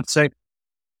 etc. And you might say,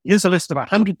 here's a list of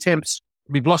 100 temps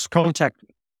we've lost contact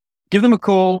with. Give them a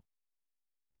call,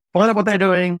 find out what they're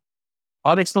doing,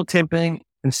 are they still temping,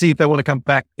 and see if they want to come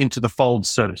back into the fold,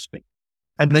 so to speak.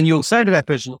 And then you'll say to that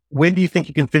person, when do you think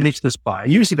you can finish this by?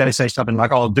 Usually they say something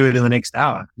like, I'll do it in the next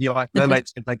hour. You're like, no, mate,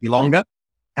 it's going to take you longer.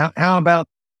 How about,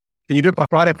 can you do it by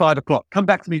Friday, 5 o'clock? Come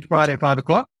back to me Friday, 5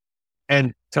 o'clock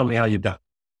and tell me how you've done.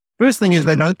 First thing is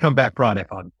they don't come back Friday,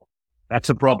 5 o'clock. That's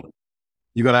a problem.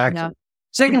 You've got to act on it.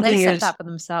 Second thing is, they set that for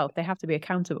themselves. They have to be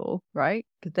accountable, right?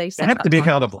 Because they have to be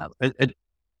accountable. It's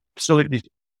absolutely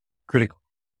critical.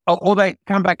 Or they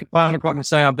come back at 5 o'clock and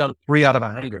say, I've done 3 out of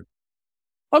 100.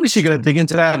 Obviously, you're going to dig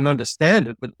into that and understand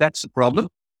it, but that's the problem.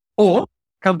 Or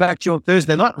come back to you on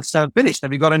Thursday night and say, I'm finished.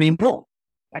 Have you got any more?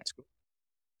 That's good.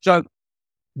 So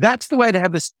that's the way to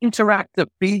have this interactive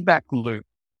feedback loop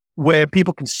where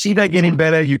people can see they're getting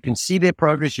better. You can see their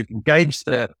progress. You can gauge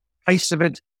the pace of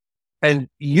it. And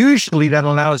usually that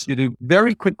allows you to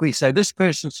very quickly say, this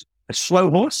person's a slow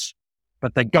horse,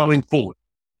 but they're going forward.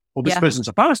 Or this person's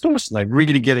a fast horse and they're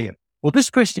really getting it. Or this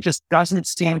person just doesn't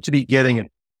seem to be getting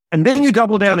it. And then you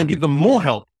double down and give them more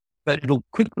help, but it'll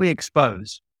quickly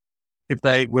expose if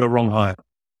they were a wrong hire.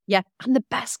 Yeah. And the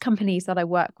best companies that I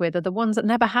work with are the ones that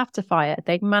never have to fire.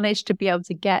 They've managed to be able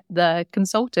to get the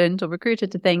consultant or recruiter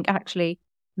to think, actually,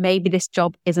 maybe this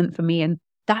job isn't for me. And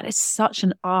that is such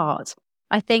an art.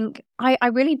 I think I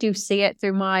really do see it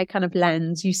through my kind of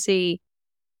lens. You see,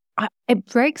 it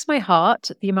breaks my heart,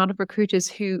 the amount of recruiters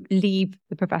who leave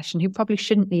the profession, who probably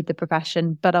shouldn't leave the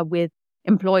profession, but are with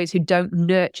employees who don't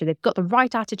nurture. They've got the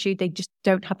right attitude. They just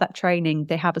don't have that training.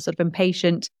 They have a sort of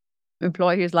impatient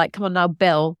employee who's like, come on now,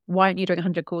 Bill, why aren't you doing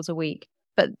 100 calls a week?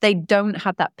 But they don't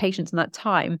have that patience and that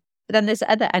time. But then there's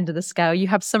at the end of the scale, you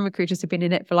have some recruiters who've been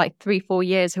in it for like 3-4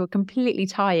 years who are completely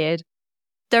tired,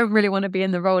 don't really want to be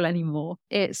in the role anymore.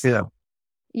 It's tough.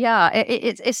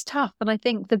 And I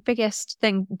think the biggest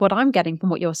thing, what I'm getting from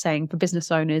what you're saying for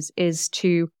business owners is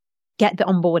to get the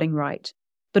onboarding right,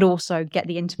 but also get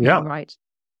the interviewing right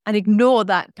and ignore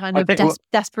that kind of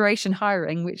desperation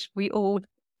hiring, which we all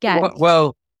get.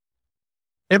 Well,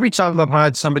 every time I've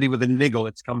hired somebody with a niggle,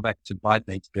 it's come back to bite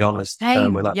me, to be honest.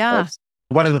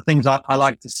 One of the things I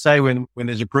like to say when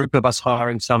there's a group of us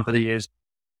hiring somebody is,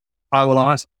 I will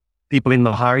ask people in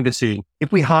the hiring decision,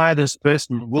 if we hire this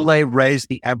person, will they raise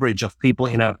the average of people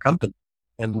in our company?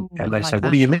 And they say,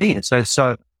 what do you mean? So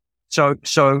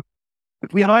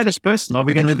if we hire this person, are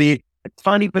we going to be a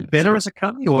tiny bit better as a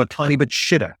company or a tiny bit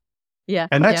shitter? Yeah.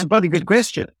 And that's a bloody good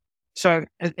question. So,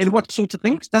 and what sorts of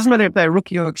things? Doesn't matter if they're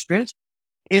rookie or experienced.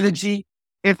 Energy,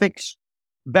 ethics,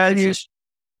 values,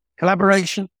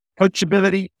 collaboration,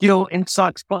 coachability, skill,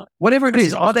 insights, whatever it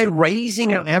is. Are they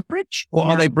raising our average or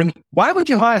are they bringing? Why would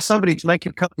you hire somebody to make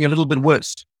your company a little bit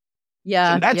worse?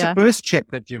 Yeah. So that's a first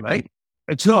check that you make.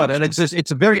 It's not, and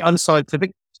it's a very unscientific.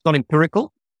 It's not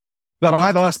empirical. But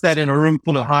I've asked that in a room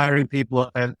full of hiring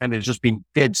people, and it's just been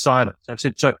dead silent. I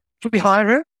said, so should we hire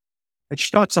her? And she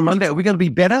starts on Monday. Are we going to be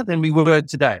better than we were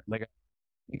today? And they go,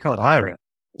 you can't hire her.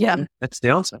 Yeah. That's the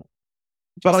answer.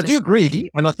 But I do agree,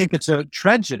 and I think it's a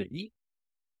tragedy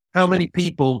how many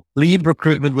people leave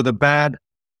recruitment with a bad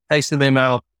taste in their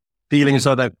mouth, feeling as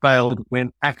though they've failed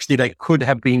when actually they could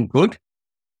have been good.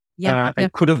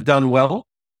 And could have done well.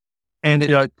 And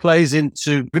it plays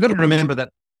into, we've got to remember that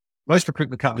most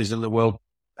recruitment companies in the world,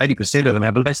 80% of them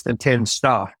have less than 10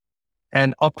 staff.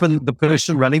 And often the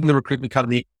person running the recruitment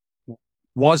company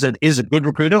was and is a good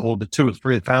recruiter, or the 2 or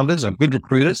 3 founders are good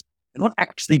recruiters. They're not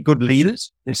actually good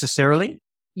leaders necessarily.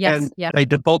 Yes. And they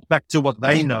default back to what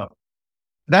they know.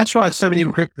 That's why so many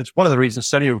it's one of the reasons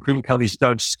so many recruitment companies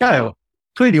don't scale.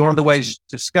 Clearly, one of the ways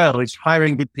to scale is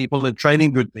hiring good people and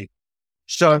training good people.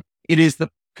 So it is the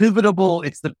pivotal,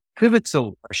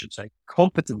 I should say,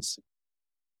 competence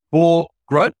for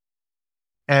growth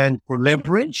and for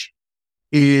leverage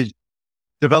is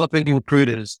developing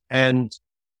recruiters. And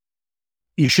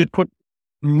you should put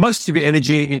most of your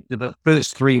energy into the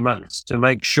first 3 months to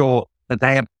make sure that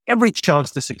they have every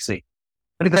chance to succeed.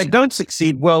 And if they don't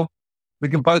succeed, well, we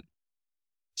can both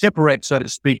separate, so to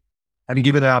speak, and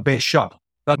give it our best shot.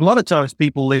 But a lot of times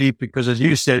people leave because, as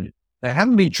you said, they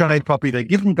haven't been trained properly. They're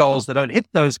given goals. They don't hit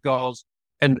those goals.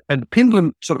 And the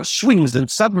pendulum sort of swings, and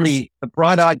suddenly the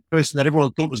bright-eyed person that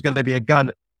everyone thought was going to be a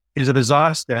gun is a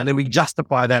disaster. And then we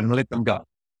justify that and let them go.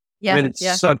 Yeah. I mean,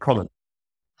 it's so common.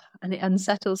 And it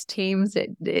unsettles teams.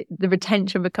 The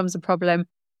retention becomes a problem.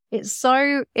 It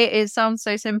sounds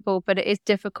so simple, but it is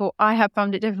difficult. I have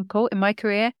found it difficult in my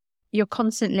career. You're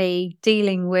constantly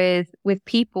dealing with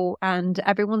people, and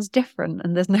everyone's different,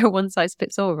 and there's no one size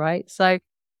fits all, right? So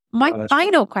my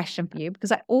final question for you,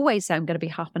 because I always say I'm going to be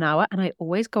half an hour, and I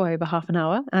always go over half an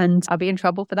hour, and I'll be in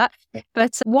trouble for that.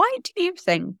 But why do you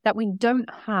think that we don't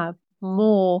have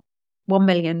more £1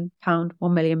 million,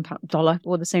 $1 million,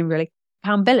 or the same really,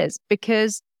 pound billers?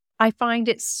 Because I find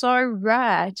it so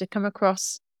rare to come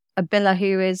across a biller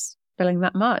who is billing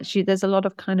that much. There's a lot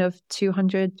of kind of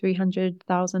 200,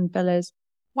 300,000 billers.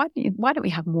 Why don't we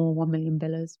have more 1 million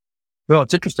billers? Well,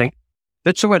 it's interesting.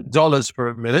 Let's talk about dollars for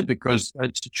a minute, because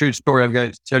it's a true story I'm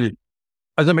going to tell you.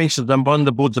 As I mentioned, I'm on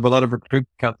the boards of a lot of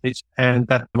recruitment companies, and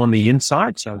that I'm on the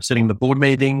inside. So I'm sitting in the board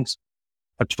meetings.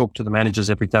 I talk to the managers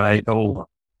every day.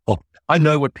 I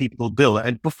know what people bill.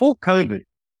 And before COVID,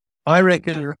 I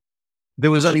reckon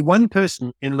there was only one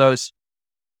person in those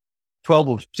 12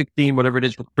 or 16, whatever it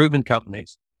is, recruitment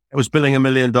companies that was billing $1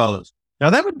 million. Now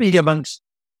that would be amongst,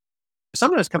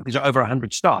 some of those companies are over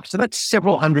 100 staff. So that's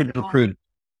several hundred recruiters.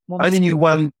 I only knew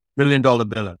 $1 million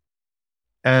biller.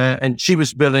 And she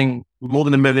was billing more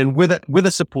than $1 million with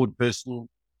a support person,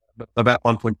 about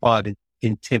 1.5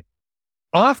 in temp.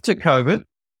 After COVID,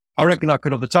 I reckon I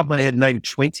could, off the top of my head, name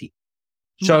 20.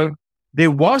 So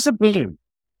there was a boom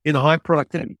in high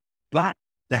productivity, but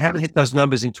they haven't hit those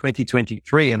numbers in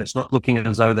 2023, and it's not looking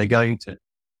as though they're going to.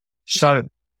 So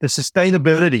the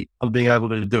sustainability of being able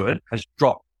to do it has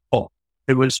dropped off.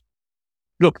 It was,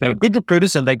 look, they were good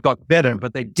recruiters and they got better,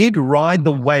 but they did ride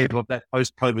the wave of that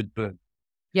post-COVID boom.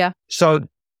 Yeah. So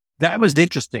that was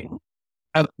interesting.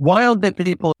 While there are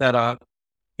people that are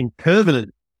in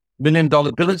permanent $1 million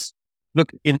billers,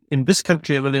 look, in this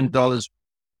country, $1 million,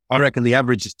 I reckon the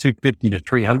average is 250 to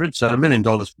 300. So $1 million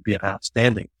would be an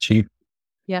outstanding achievement.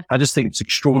 Yeah. I just think it's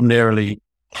extraordinarily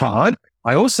hard.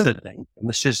 I also think, and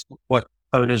this is what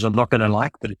owners are not going to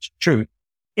like, but it's true.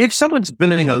 If someone's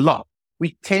billing a lot,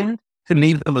 we tend to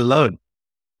leave them alone.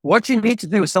 What you need to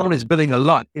do with someone who's billing a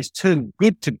lot is turn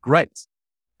good to great.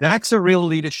 That's a real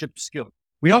leadership skill.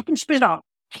 We often spend a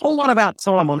whole lot of our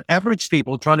time on average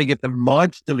people trying to get them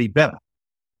marginally better.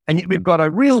 And yet we've got a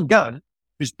real gun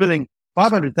who's billing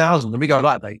 500,000 and we go,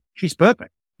 like, she's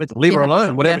perfect. Let's leave her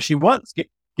alone, whatever she wants.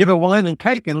 Give her wine and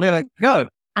cake and let her go.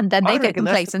 And then they get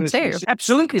complacent too.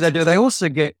 Absolutely, they do. They also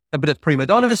get a bit of prima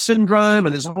donna syndrome,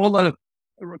 and there's a whole lot of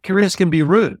careers can be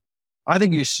ruined. I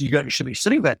think you should be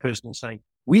sitting with that person and saying,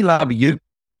 we love you.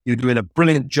 You're doing a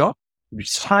brilliant job. You're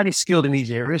highly skilled in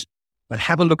these areas, but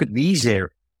have a look at these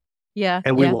areas. Yeah.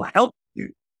 And we will help you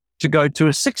to go to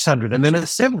a 600 and then a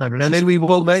 700. And then we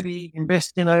will maybe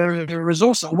invest in a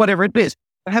resource or whatever it is.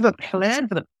 But have a plan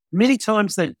for them. Many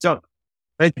times they don't.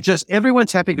 They just,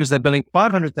 everyone's happy because they're billing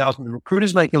 500,000. The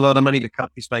recruiter's making a lot of money. The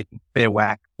company's making fair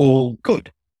whack. All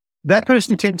good. That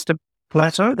person tends to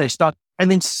plateau. They start, and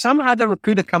then some other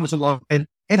recruiter comes along and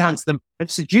headhunts them and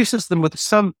seduces them with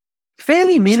some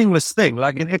fairly meaningless thing,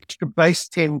 like an extra base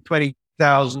 10,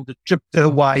 20,000, a trip to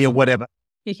Hawaii or whatever.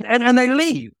 And they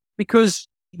leave because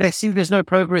they see there's no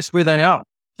progress where they are.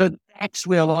 So that's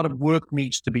where a lot of work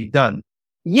needs to be done.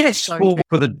 Yes, for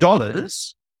the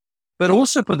dollars, but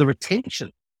also for the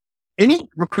retention. Any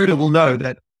recruiter will know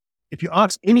that if you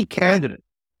ask any candidate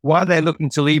why they're looking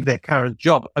to leave their current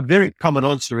job, a very common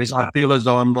answer is, I feel as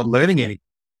though I'm not learning anything.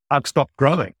 I've stopped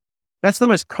growing. That's the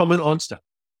most common answer,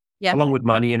 along with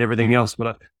money and everything else.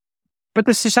 But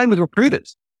it's the same with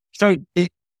recruiters. So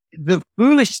the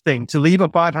foolish thing to leave a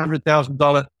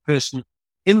 $500,000 person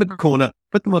in the corner,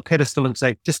 put them on a pedestal and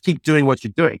say, just keep doing what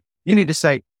you're doing. You need to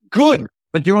say, good,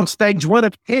 but you're on stage 1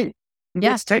 of 10.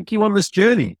 Let's take you on this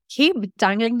journey. Keep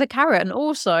dangling the carrot. And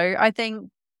also, I think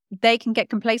they can get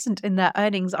complacent in their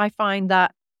earnings. I find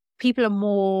that people are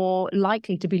more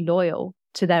likely to be loyal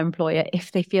to their employer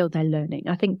if they feel they're learning.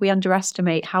 I think we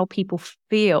underestimate how people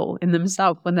feel in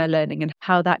themselves when they're learning and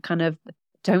how that kind of,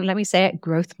 don't let me say it,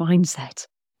 growth mindset,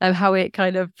 and how it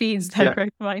kind of feeds their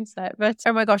growth mindset. But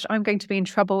oh my gosh, I'm going to be in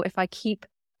trouble if I keep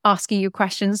asking you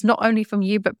questions, not only from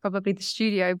you, but probably the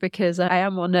studio, because I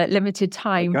am on a limited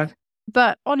time. Okay.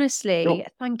 But honestly,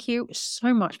 thank you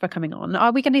so much for coming on.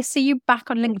 Are we going to see you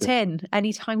back on LinkedIn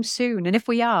anytime soon? And if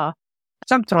we are?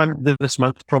 Sometime this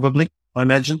month, probably, I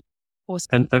imagine.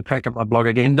 Awesome. And pack up my blog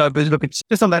again. No, but look, it's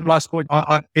just on that last point.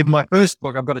 In my first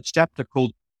book, I've got a chapter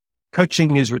called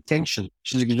Coaching is Retention,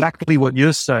 which is exactly what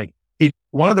you're saying.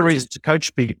 One of the reasons to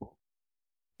coach people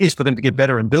is for them to get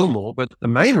better and bill more. But the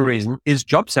main reason is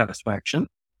job satisfaction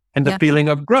and the feeling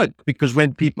of growth. Because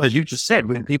when people, as you just said,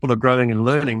 when people are growing and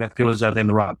learning, they feel as though they're in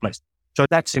the right place. So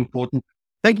that's important.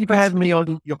 Thank you for having me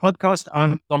on your podcast.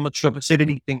 I'm not sure if I said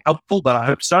anything helpful, but I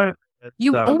hope so.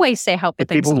 You always say helpful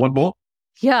things. People want more.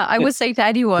 Yeah, I would say to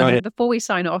anyone before we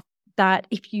sign off that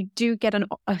if you do get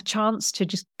a chance to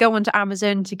just go onto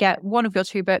Amazon to get one of your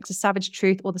 2 books, The Savage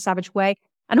Truth or The Savage Way.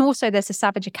 And also there's the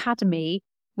Savage Academy,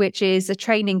 which is a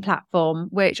training platform,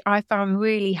 which I found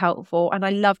really helpful. And I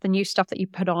love the new stuff that you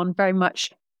put on, very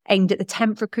much aimed at the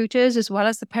temp recruiters as well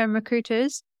as the perm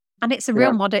recruiters. And it's a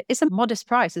real modest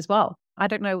price as well. I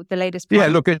don't know the latest price. Yeah,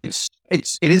 look, it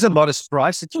is a modest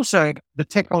price. It's also, the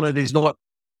tech on it is not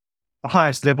the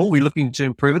highest level. We're looking to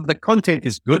improve it. The content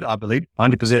is good, I believe.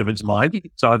 90% of it's mine.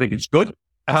 So I think it's good.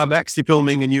 I'm actually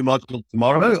filming a new module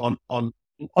tomorrow on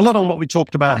a lot on what we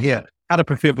talked about here. How to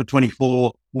prepare for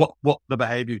 24, what the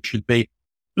behavior should be.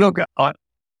 Look, I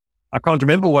can't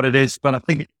remember what it is, but I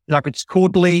think it's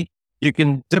quarterly. You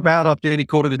can dip out after any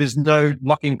quarter. There's no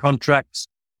lock-in contracts.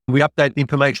 We update the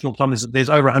information all the time. There's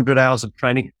over 100 hours of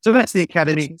training. So that's the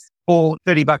Academy. For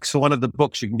 $30 for one of the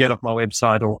books you can get off my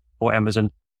website or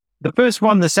Amazon. The first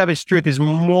one, The Savage Truth, is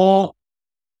more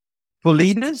for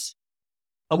leaders.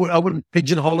 I wouldn't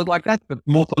pigeonhole it like that, but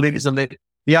more for leaders. And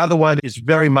the other one is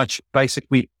very much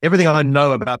basically everything I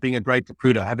know about being a great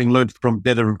recruiter, having learned from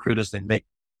better recruiters than me.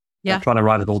 Yeah. I'm trying to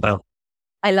write it all down.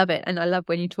 I love it. And I love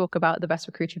when you talk about the best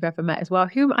recruiter you've ever met as well,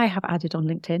 whom I have added on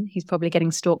LinkedIn. He's probably getting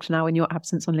stalked now in your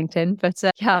absence on LinkedIn. But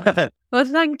yeah, well,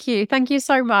 thank you. Thank you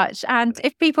so much. And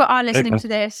if people are listening to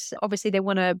this, obviously they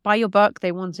want to buy your book,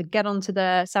 they want to get onto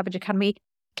the Savage Academy.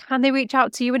 Can they reach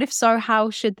out to you? And if so, how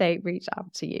should they reach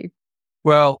out to you?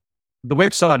 Well, the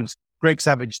website is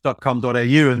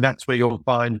gregsavage.com.au, and that's where you'll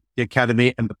find the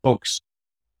Academy and the books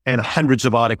and hundreds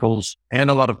of articles and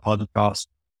a lot of podcasts.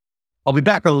 I'll be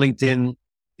back on LinkedIn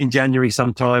in January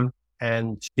sometime,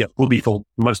 and we'll be for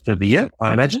most of the year,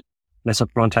 I imagine, unless I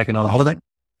try and take another holiday.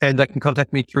 And they can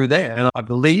contact me through there. And I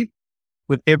believe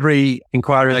with every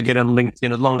inquiry I get on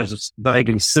LinkedIn, as long as it's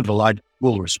vaguely civil, I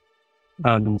will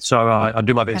respond. So I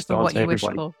do my best to answer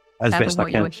everybody as best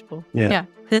I can. Yeah.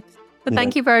 But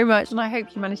thank you very much. And I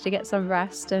hope you managed to get some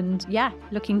rest. And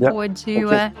looking forward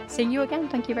to seeing you again.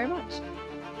 Thank you very much.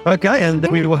 Okay. And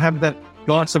we will have that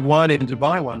glass of wine in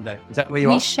Dubai one day. Is that where you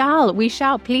are? We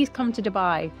shall. Please come to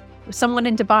Dubai. Someone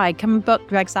in Dubai, come and book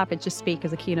Greg Savage to speak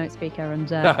as a keynote speaker. And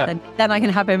then I can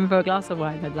have him for a glass of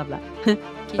wine. I'd love that.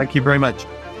 Thank you very much.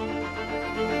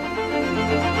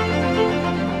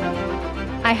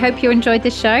 I hope you enjoyed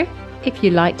this show. If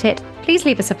you liked it, please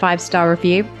leave us a 5-star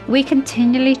review. We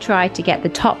continually try to get the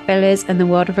top billers in the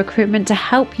world of recruitment to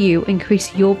help you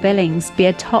increase your billings, be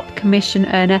a top commission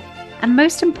earner, and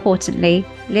most importantly,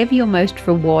 live your most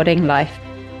rewarding life.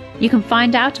 You can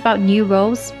find out about new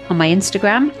roles on my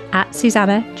Instagram at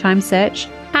Susanna Chime Search,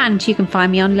 and you can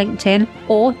find me on LinkedIn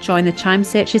or join the Chime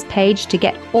Searches page to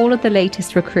get all of the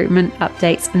latest recruitment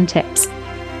updates and tips.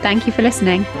 Thank you for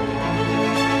listening.